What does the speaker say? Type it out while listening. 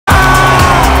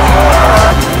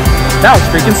That was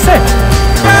freaking sick.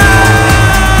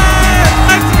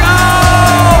 Let's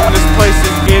go! This place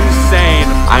is insane.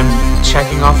 I'm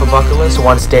checking off a bucket list,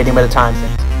 one stadium at a time.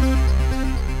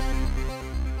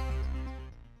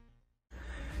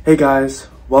 Hey guys,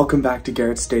 welcome back to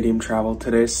Garrett's Stadium Travel.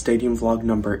 Today's stadium vlog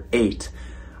number 8.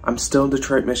 I'm still in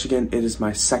Detroit, Michigan. It is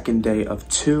my second day of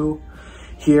 2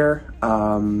 here.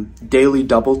 Daily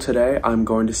double today. I'm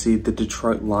going to see the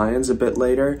Detroit Lions a bit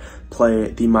later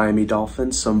play the Miami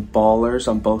Dolphins. Some ballers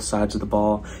on both sides of the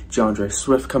ball. DeAndre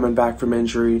Swift coming back from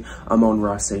injury.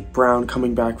 Amon-Ra St. Brown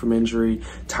coming back from injury.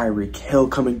 Tyreek Hill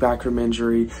coming back from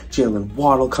injury. Jalen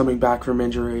Waddle coming back from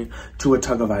injury. Tua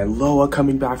Tagovailoa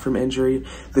coming back from injury.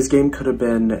 This game could have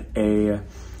been a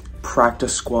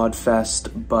practice squad fest,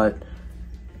 but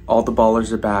all the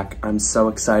ballers are back. I'm so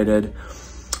excited.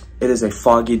 It is a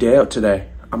foggy day out today.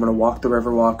 I'm gonna walk the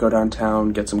Riverwalk, go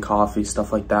downtown, get some coffee,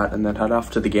 stuff like that, and then head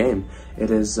off to the game. It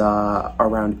is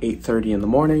around 8:30 in the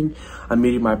morning. I'm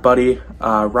meeting my buddy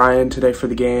Ryan today for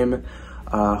the game.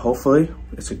 Hopefully,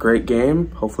 it's a great game.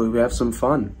 Hopefully we have some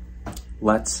fun.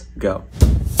 Let's go.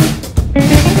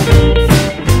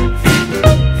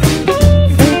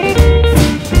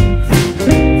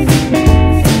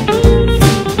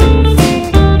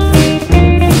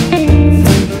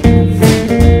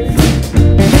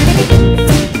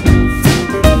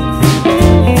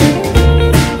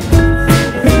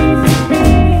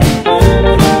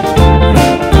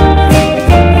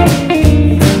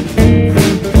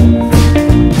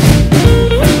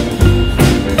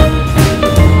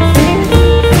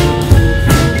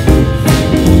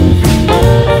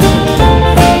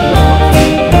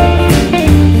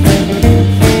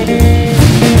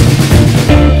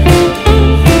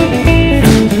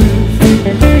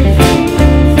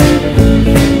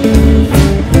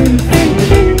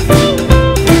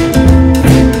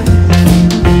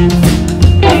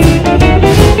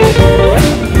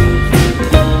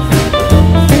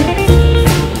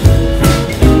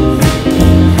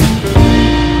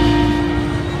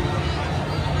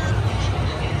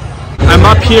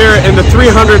 Here in the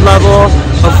 300 level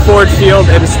of Ford Field,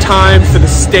 it is time for the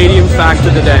stadium fact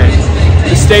of the day.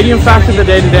 The stadium fact of the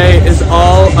day today is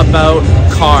all about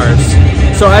cars.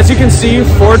 So as you can see,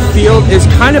 Ford Field is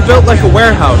kind of built like a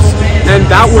warehouse, and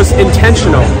that was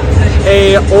intentional.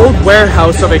 An old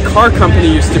warehouse of a car company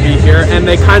used to be here, and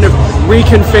they kind of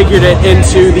reconfigured it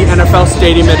into the NFL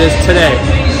stadium it is today.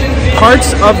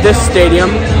 Parts of this stadium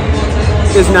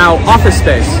is now office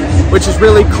space, which is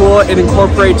really cool. It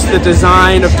incorporates the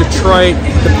design of Detroit,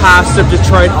 the past of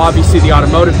Detroit, obviously the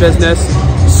automotive business.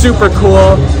 Super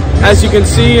cool. As you can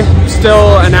see,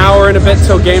 still an hour and a bit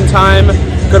till game time.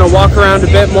 Gonna walk around a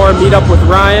bit more, meet up with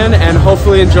Ryan, and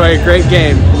hopefully enjoy a great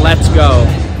game. Let's go.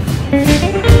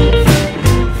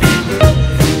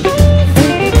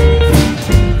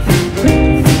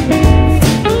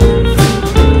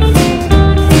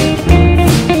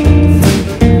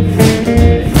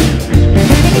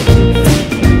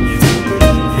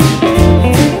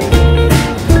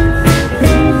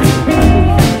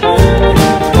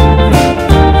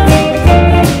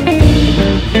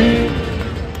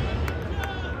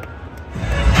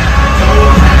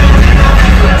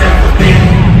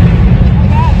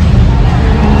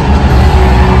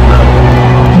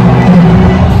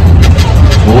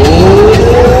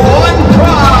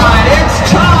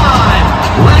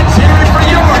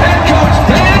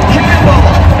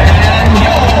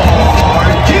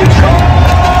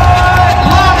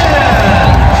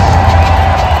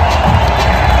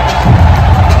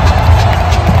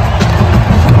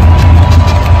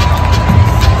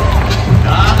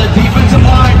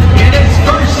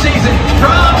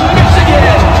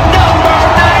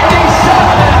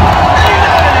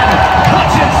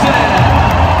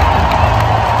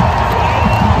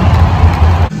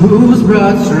 Whose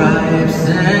broad stripes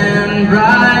and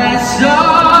bright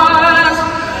stars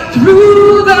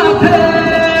through the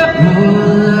perilous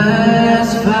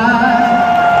fight.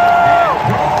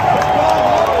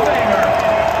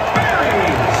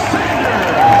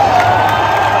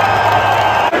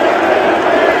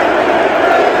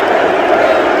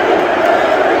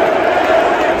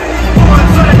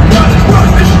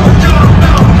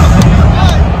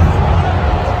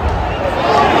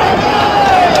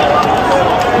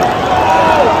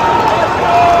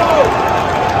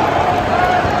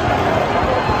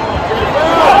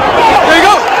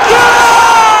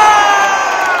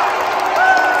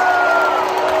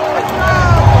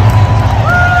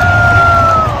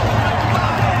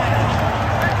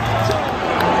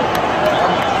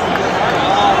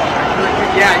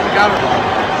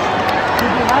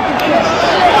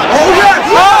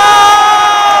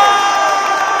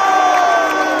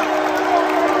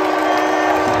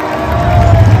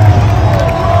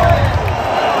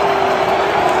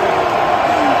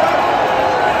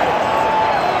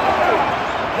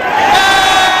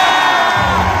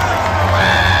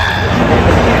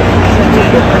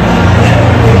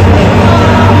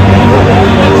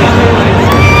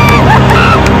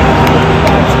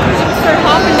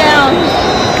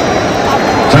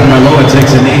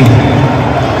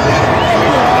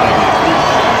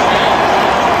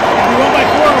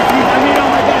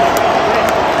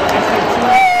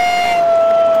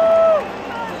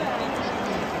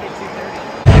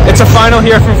 final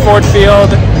here from Ford Field.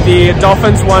 The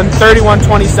Dolphins won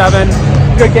 31-27.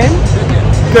 Good game?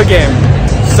 Good game.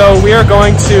 So we are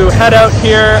going to head out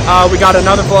here. We got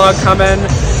another vlog coming.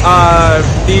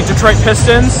 The Detroit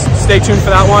Pistons. Stay tuned for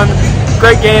that one.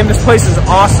 Great game. This place is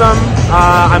awesome.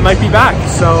 I might be back.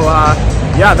 So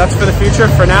yeah, that's for the future.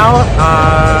 For now,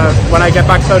 when I get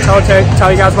back to the hotel, I'll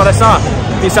tell you guys what I saw.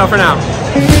 Peace out for now.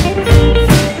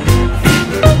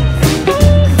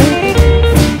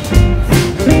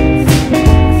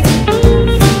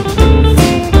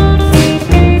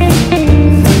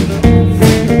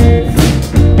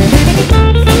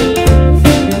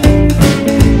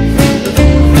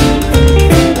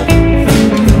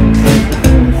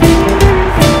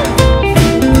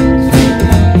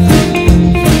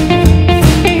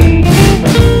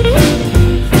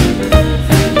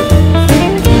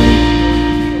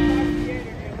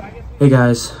 Hey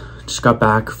guys, just got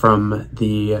back from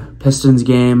the Pistons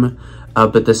game,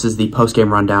 but this is the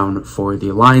post-game rundown for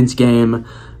the Lions game.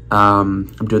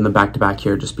 I'm doing them back-to-back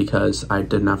here just because I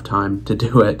didn't have time to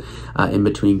do it in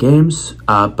between games,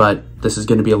 but this is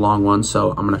going to be a long one,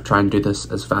 so I'm going to try and do this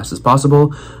as fast as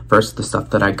possible. First, the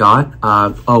stuff that I got.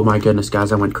 Oh my goodness,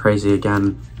 guys, I went crazy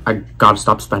again. I gotta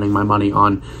stop spending my money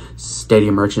on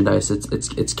stadium merchandise.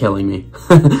 It's killing me.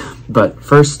 But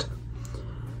first,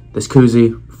 this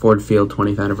koozie. Ford Field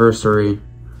 20th anniversary.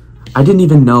 I didn't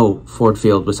even know Ford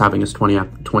Field was having its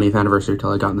 20th anniversary until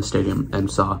I got in the stadium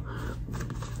and saw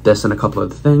this and a couple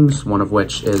other things, one of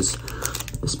which is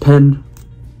this pin.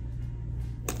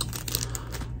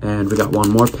 And we got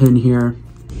one more pin here.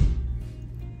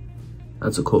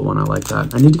 That's a cool one, I like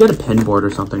that. I need to get a pin board or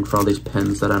something for all these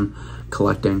pins that I'm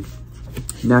collecting.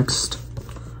 Next,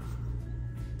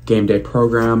 game day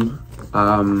program.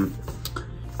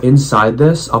 Inside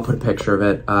this, I'll put a picture of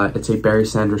it. It's a Barry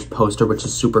Sanders poster, which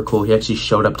is super cool. He actually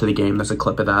showed up to the game. There's a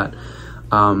clip of that.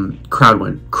 Crowd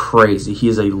went crazy. He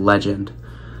is a legend.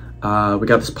 We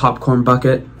got this popcorn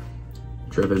bucket,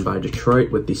 driven by Detroit,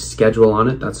 with the schedule on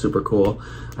it. That's super cool.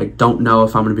 I don't know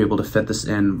if I'm going to be able to fit this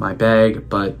in my bag,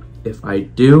 but if I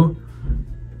do,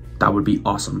 that would be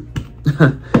awesome.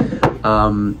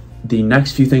 The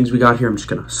next few things we got here, I'm just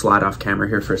going to slide off camera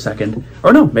here for a second.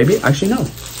 Or no, maybe, actually no.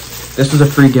 This was a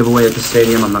free giveaway at the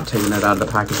stadium. I'm not taking it out of the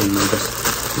packaging. No,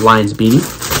 this Lions beanie.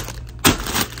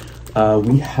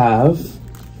 We have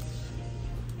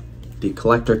the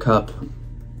collector cup.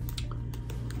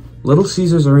 Little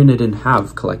Caesars Arena didn't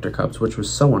have collector cups, which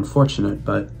was so unfortunate,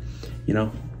 but you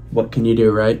know, what can you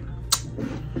do, right?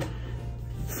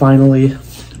 Finally,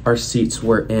 our seats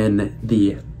were in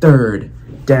the third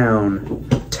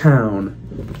downtown.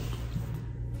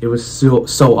 It was so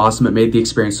awesome. It made the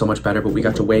experience so much better, but we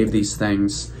got to wave these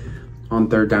things on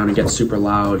third down and get super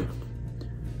loud.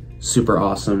 Super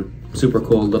awesome. Super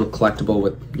cool. Little collectible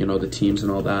with, you know, the teams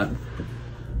and all that.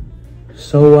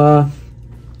 So,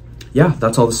 yeah,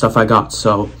 that's all the stuff I got.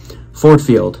 So, Ford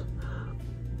Field.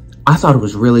 I thought it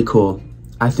was really cool.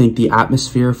 I think the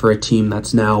atmosphere for a team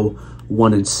that's now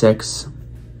 1-6,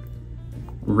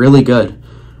 really good.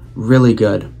 Really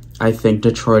good. I think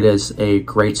Detroit is a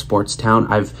great sports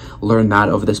town. I've learned that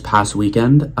over this past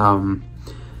weekend.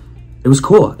 It was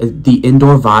cool. The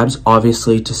indoor vibes,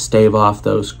 obviously, to stave off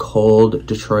those cold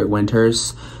Detroit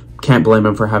winters. Can't blame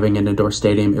them for having an indoor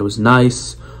stadium. It was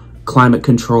nice, climate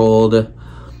controlled,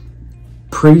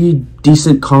 pretty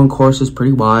decent concourses,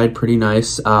 pretty wide, pretty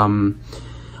nice. One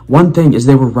thing is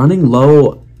they were running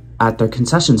low at their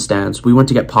concession stands. We went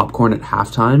to get popcorn at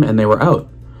halftime and they were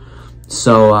out.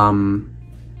 So,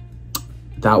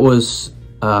 that was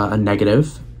a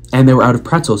negative, and they were out of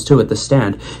pretzels too at the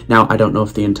stand. Now, I don't know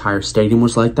if the entire stadium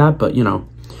was like that, but you know,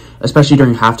 especially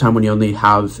during halftime when you only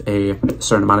have a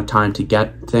certain amount of time to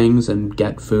get things and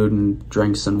get food and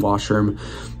drinks and washroom,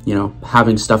 you know,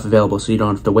 having stuff available so you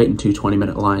don't have to wait in 2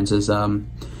 20-minute lines is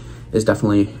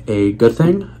definitely a good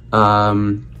thing.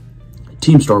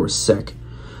 Team store was sick.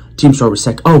 Team store was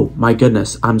sick. Oh my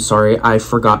goodness, I'm sorry, I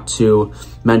forgot to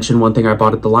mention one thing I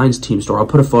bought at the Lions team store. I'll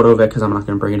put a photo of it because I'm not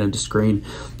going to bring it into screen.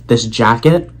 This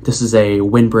jacket, this is a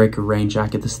windbreaker rain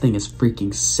jacket. This thing is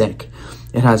freaking sick.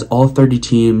 It has all 30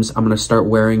 teams. I'm going to start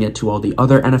wearing it to all the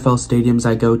other NFL stadiums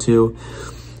I go to.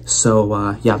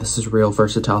 So yeah, this is a real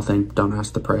versatile thing. Don't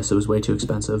ask the price, it was way too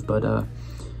expensive, but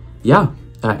yeah.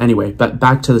 Anyway, but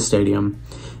back to the stadium.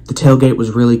 The tailgate was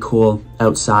really cool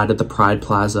outside at the Pride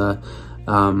Plaza.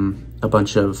 A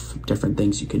bunch of different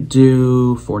things you could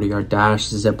do, 40-yard dash,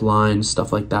 zip line,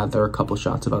 stuff like that. There were a couple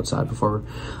shots of outside before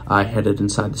I headed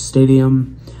inside the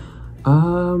stadium.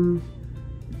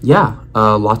 Yeah,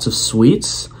 lots of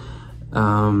suites.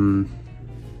 Yeah,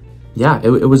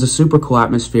 it was a super cool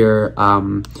atmosphere.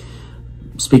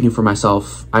 speaking for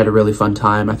myself, I had a really fun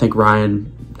time. I think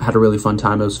Ryan had a really fun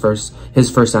time. It was his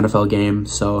first NFL game.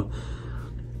 So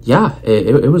yeah,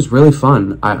 it was really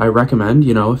fun. I recommend,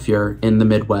 you know, if you're in the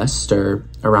Midwest or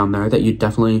around there, that you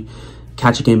definitely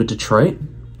catch a game at Detroit.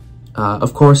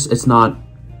 Of course, it's not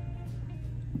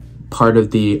part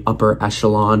of the upper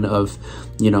echelon of,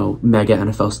 you know, mega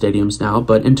NFL stadiums now,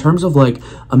 but in terms of like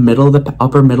a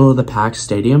upper middle of the pack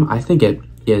stadium, I think it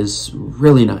is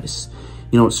really nice.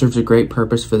 You know, it serves a great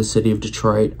purpose for the city of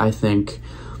Detroit. I think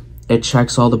it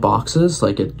checks all the boxes.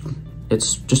 Like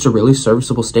it's just a really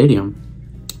serviceable stadium.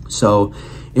 So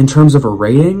in terms of a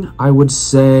rating, I would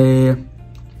say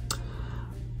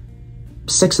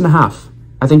 6.5.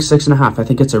 I think 6.5. I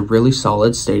think it's a really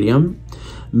solid stadium.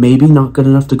 Maybe not good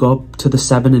enough to go up to the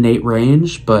 7 and 8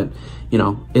 range, but you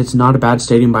know, it's not a bad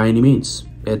stadium by any means.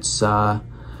 It's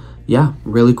yeah,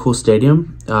 really cool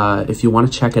stadium. If you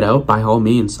want to check it out, by all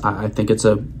means, I think it's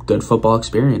a good football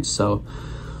experience. So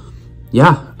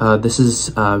yeah, this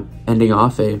is ending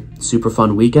off a super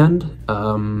fun weekend.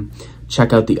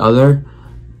 Check out the other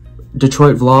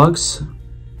Detroit vlogs.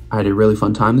 I had a really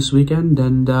fun time this weekend,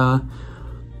 and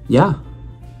yeah.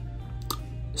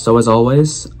 So as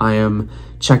always, I am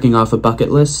checking off a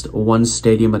bucket list, one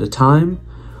stadium at a time,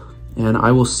 and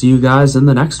I will see you guys in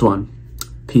the next one.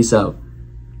 Peace out.